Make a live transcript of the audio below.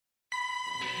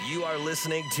You are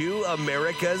listening to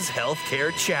America's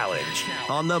Healthcare Challenge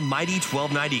on the Mighty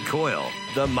 1290 Coil,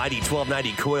 the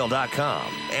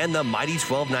Mighty1290Coil.com, and the Mighty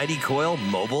 1290 Coil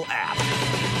mobile app.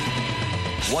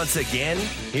 Once again,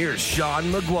 here's Sean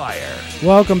McGuire.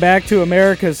 Welcome back to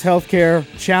America's Healthcare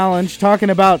Challenge, talking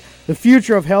about the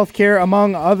future of healthcare,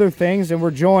 among other things, and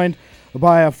we're joined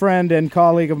by a friend and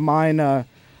colleague of mine,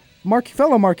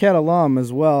 fellow Marquette alum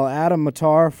as well, Adam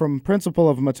Matar, principal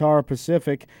of Matar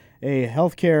Pacific, a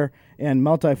healthcare and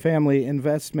multifamily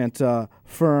investment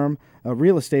firm, a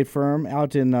real estate firm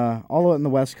out in all out in the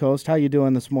West Coast. How you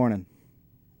doing this morning?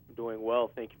 Doing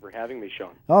well. Thank you for having me,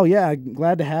 Sean. Oh, yeah.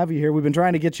 Glad to have you here. We've been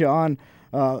trying to get you on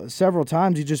several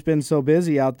times. You've just been so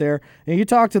busy out there. And you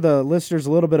talk to the listeners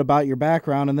a little bit about your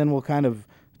background, and then we'll kind of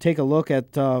take a look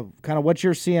at kind of what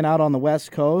you're seeing out on the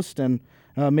West Coast and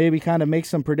maybe kind of make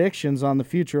some predictions on the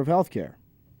future of healthcare.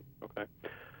 Okay.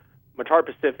 Matar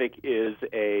Pacific is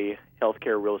a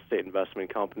healthcare real estate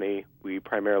investment company. We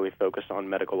primarily focus on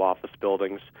medical office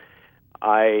buildings.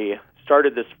 I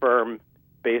started this firm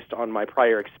based on my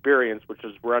prior experience, which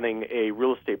was running a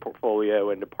real estate portfolio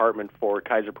and department for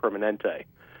Kaiser Permanente.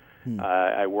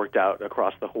 I worked out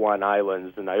across the Hawaiian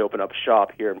Islands, and I opened up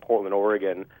shop here in Portland,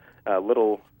 Oregon, a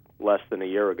little less than a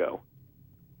year ago.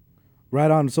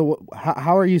 Right on. So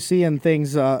how are you seeing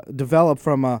things develop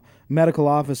from a medical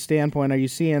office standpoint? Are you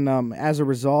seeing, as a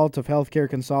result of healthcare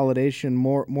consolidation,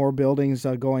 more buildings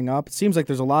going up? It seems like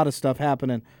there's a lot of stuff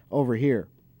happening over here.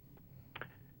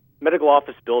 Medical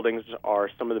office buildings are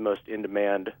some of the most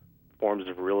in-demand forms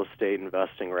of real estate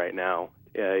investing right now.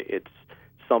 It's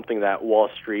something that Wall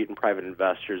Street and private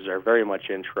investors are very much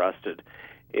interested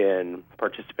in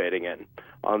participating in.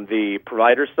 On the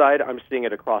provider side, I'm seeing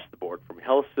it across the board, from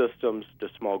health systems to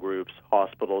small groups,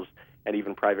 hospitals, and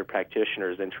even private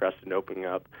practitioners interested in opening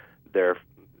up their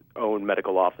own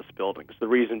medical office buildings. The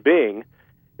reason being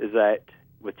is that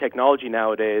with technology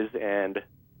nowadays and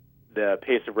the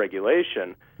pace of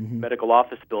regulation, medical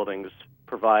office buildings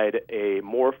provide a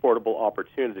more affordable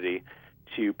opportunity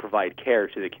to provide care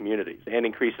to the communities and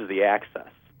increases the access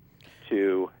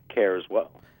to care as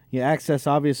well. Yeah, access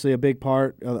obviously a big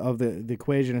part of the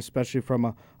equation, especially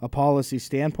from a policy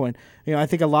standpoint. You know, I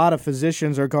think a lot of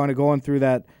physicians are going through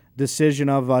that decision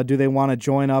of do they want to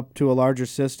join up to a larger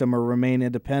system or remain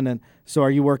independent. So are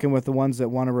you working with the ones that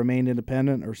want to remain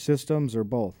independent or systems or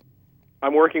both?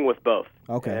 I'm working with both.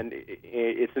 Okay. And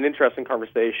it's an interesting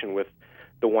conversation with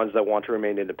the ones that want to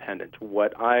remain independent.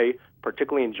 What I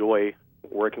particularly enjoy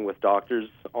working with doctors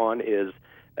on is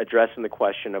addressing the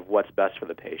question of what's best for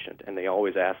the patient, and they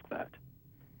always ask that.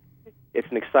 It's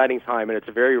an exciting time, and it's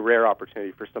a very rare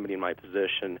opportunity for somebody in my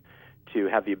position to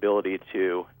have the ability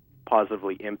to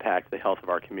positively impact the health of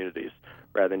our communities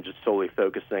rather than just solely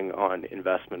focusing on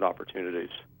investment opportunities.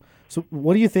 So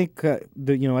what do you think, as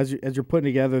you're putting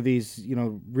together these,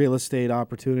 real estate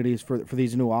opportunities for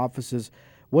these new offices,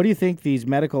 what do you think these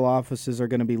medical offices are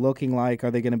going to be looking like?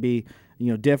 Are they going to be,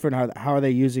 different? How are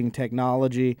they using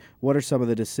technology? What are some of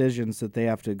the decisions that they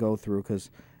have to go through?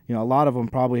 Because, a lot of them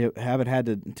probably haven't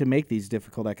had to make these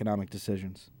difficult economic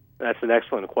decisions. That's an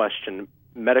excellent question.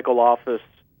 Medical office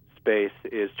space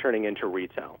is turning into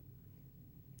retail.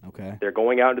 Okay. They're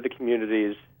going out into the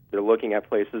communities. They're looking at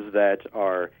places that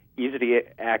are easy to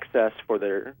access for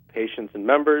their patients and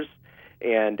members,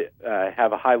 and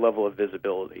have a high level of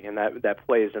visibility. And that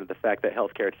plays into the fact that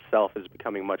healthcare itself is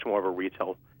becoming much more of a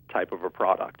retail type of a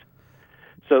product.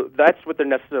 So that's what they're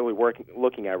necessarily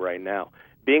looking at right now.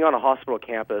 Being on a hospital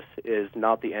campus is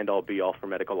not the end-all, be-all for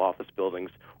medical office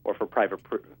buildings or for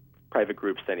private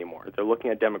groups anymore. They're looking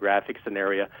at demographics and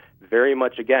area very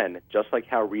much, again, just like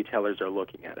how retailers are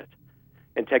looking at it.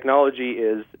 And technology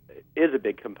is a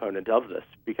big component of this,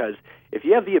 because if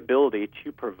you have the ability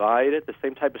to provide the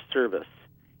same type of service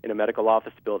in a medical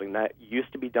office building that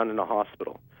used to be done in a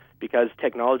hospital, because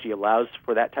technology allows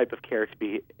for that type of care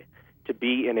to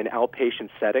be in an outpatient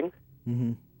setting.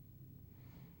 Mm-hmm.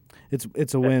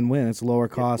 It's a win-win. It's lower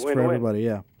cost for everybody.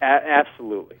 Yeah,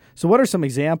 absolutely. So, what are some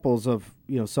examples of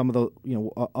some of the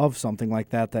of something like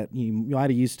that you might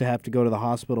have used to have to go to the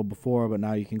hospital before, but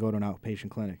now you can go to an outpatient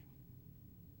clinic?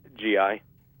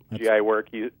 GI work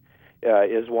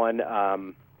is one.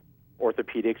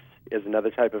 Orthopedics is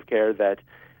another type of care that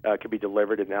could be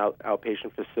delivered in an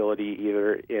outpatient facility,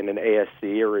 either in an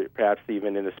ASC or perhaps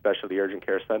even in a specialty urgent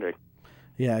care center.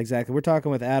 Yeah, exactly. We're talking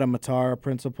with Adam Matar,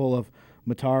 principal of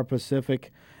Matar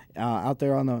Pacific, out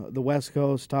there on the West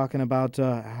Coast, talking about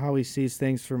how he sees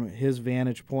things from his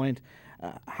vantage point.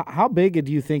 How big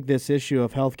do you think this issue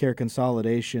of healthcare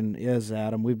consolidation is,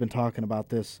 Adam? We've been talking about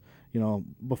this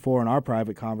before in our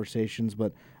private conversations,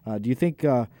 but do you think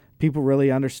people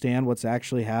really understand what's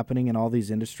actually happening in all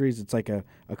these industries? It's like a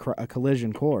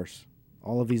collision course.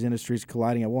 All of these industries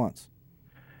colliding at once.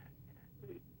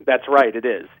 That's right, it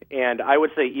is. And I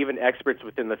would say even experts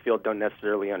within the field don't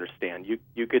necessarily understand.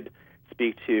 You could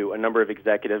speak to a number of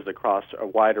executives across a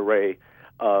wide array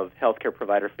of healthcare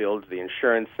provider fields, the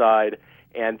insurance side,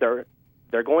 and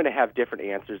they're going to have different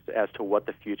answers as to what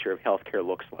the future of healthcare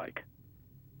looks like.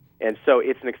 And so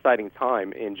it's an exciting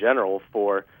time in general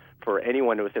for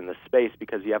anyone within the space,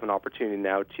 because you have an opportunity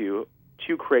now to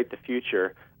create the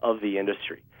future of the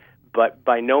industry. But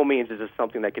by no means is this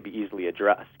something that could be easily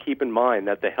addressed. Keep in mind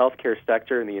that the healthcare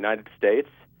sector in the United States,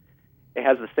 it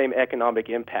has the same economic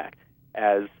impact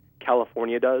as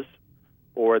California does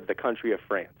or the country of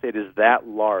France. It is that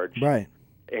large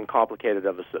and complicated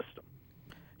of a system.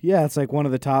 Yeah, it's like one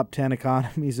of the top 10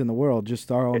 economies in the world,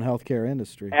 just our own healthcare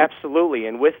industry. Absolutely.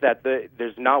 And with that,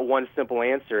 there's not one simple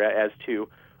answer as to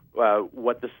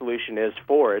what the solution is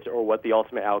for it or what the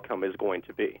ultimate outcome is going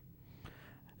to be.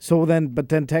 So then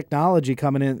technology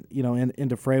coming in,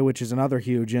 into fray, which is another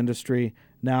huge industry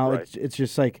now. Right. It's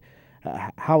just like,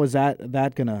 how is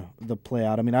that gonna play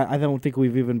out? I mean, I don't think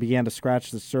we've even began to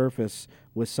scratch the surface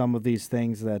with some of these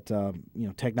things that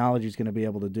technology is going to be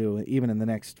able to do, even in the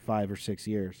next 5 or 6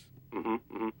 years. Mm-hmm,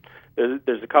 mm-hmm.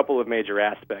 There's a couple of major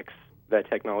aspects that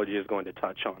technology is going to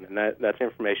touch on, and that's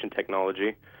information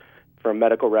technology, from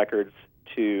medical records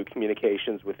to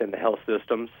communications within the health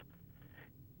systems,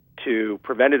 to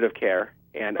preventative care,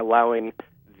 and allowing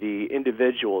the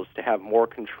individuals to have more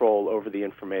control over the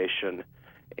information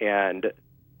and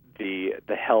the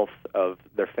health of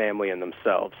their family and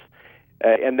themselves.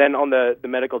 And then on the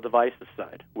medical devices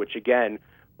side, which again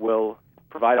will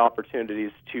provide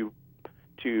opportunities to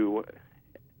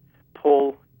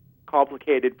pull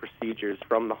complicated procedures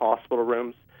from the hospital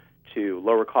rooms to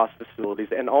lower cost facilities,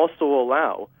 and also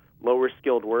allow lower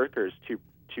skilled workers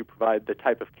to provide the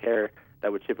type of care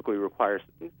that would typically require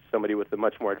somebody with a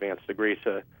much more advanced degree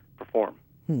to perform.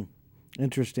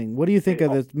 Interesting. What do you think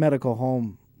of this medical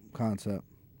home concept?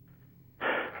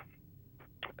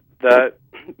 The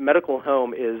medical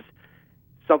home is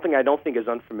something I don't think is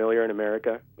unfamiliar in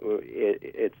America.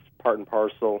 It's part and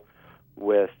parcel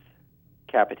with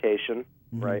capitation,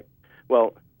 right?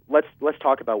 Well, let's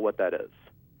talk about what that is.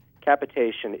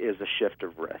 Capitation is a shift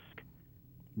of risk.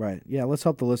 Right. Yeah, let's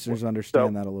help the listeners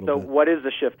understand that a little bit. So what is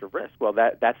the shift of risk? Well,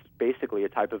 that's basically a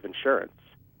type of insurance,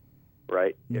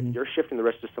 right? If you're shifting the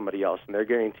risk to somebody else and they're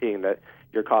guaranteeing that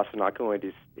your costs are not going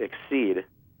to exceed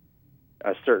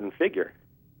a certain figure,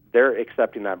 they're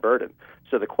accepting that burden.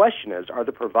 So the question is, are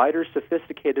the providers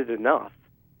sophisticated enough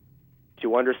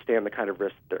to understand the kind of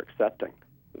risk they're accepting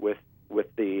with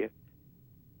the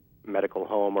medical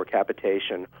home or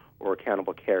capitation or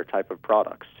accountable care type of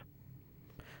products?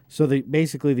 So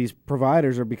basically these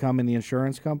providers are becoming the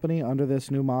insurance company under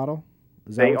this new model?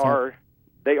 They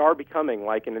are becoming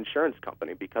like an insurance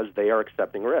company because they are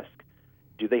accepting risk.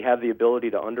 Do they have the ability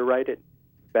to underwrite it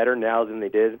better now than they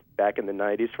did back in the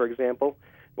 90s, for example?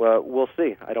 Well, we'll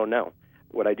see. I don't know.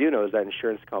 What I do know is that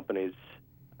insurance companies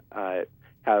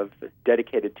have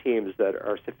dedicated teams that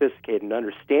are sophisticated in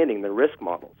understanding the risk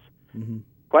models.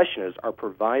 Question is, are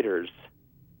providers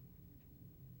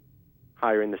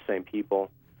hiring the same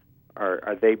people?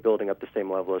 Are they building up the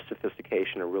same level of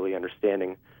sophistication and really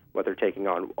understanding what they're taking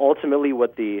on? Ultimately,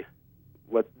 what the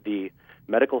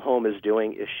medical home is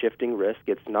doing is shifting risk.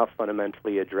 It's not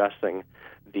fundamentally addressing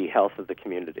the health of the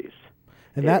communities.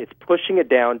 And it's pushing it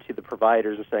down to the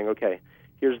providers and saying, okay,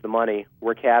 here's the money,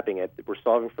 we're capping it, we're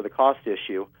solving for the cost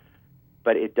issue,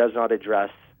 but it does not address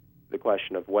the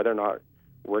question of whether or not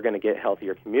we're going to get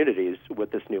healthier communities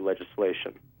with this new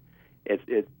legislation.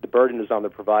 The burden is on the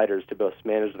providers to both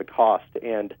manage the cost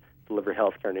and deliver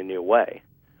health care in a new way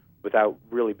without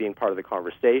really being part of the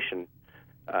conversation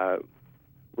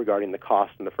regarding the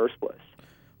cost in the first place.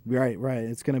 Right.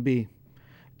 It's going to be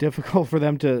difficult for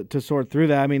them to sort through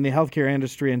that. I mean, the healthcare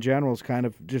industry in general is kind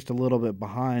of just a little bit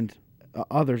behind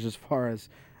others as far as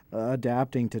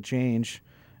adapting to change,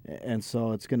 and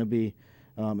so it's going to be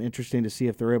interesting to see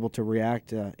if they're able to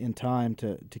react in time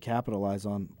to capitalize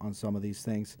on some of these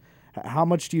things. How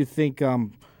much do you think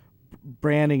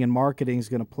branding and marketing is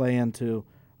going to play into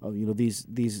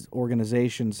these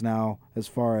organizations now, as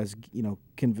far as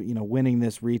winning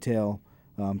this retail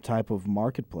type of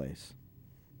marketplace?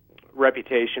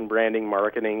 Reputation, branding,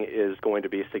 marketing is going to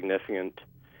be significant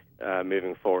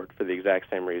moving forward for the exact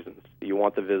same reasons. You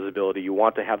want the visibility, you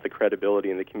want to have the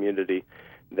credibility in the community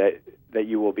that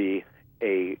you will be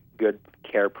a good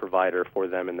care provider for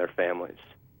them and their families.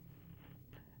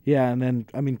 Yeah, and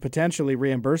then potentially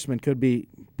reimbursement could be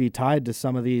tied to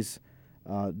some of these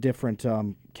different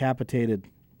capitated,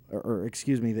 or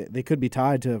excuse me, they could be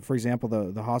tied to, for example,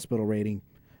 the hospital rating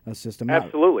system.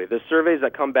 Absolutely. The surveys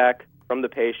that come back from the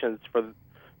patients for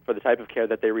the type of care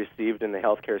that they received in the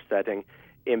healthcare setting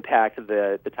impact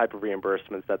the type of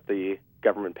reimbursements that the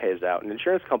government pays out. And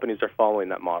insurance companies are following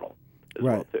that model as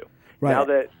well, too. Right.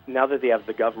 Now that they have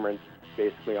the government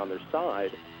basically on their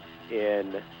side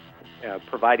in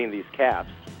providing these caps,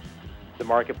 the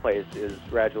marketplace is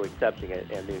gradually accepting it,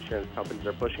 and the insurance companies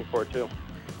are pushing for it, too.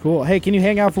 Cool. Hey, can you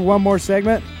hang out for one more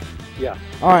segment? Yeah.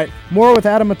 All right. More with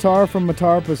Adam Matar from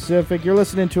Matar Pacific. You're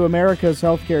listening to America's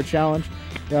Healthcare Challenge.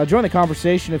 Join the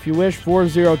conversation if you wish,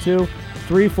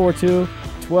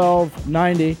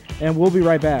 402-342-1290, and we'll be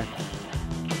right back.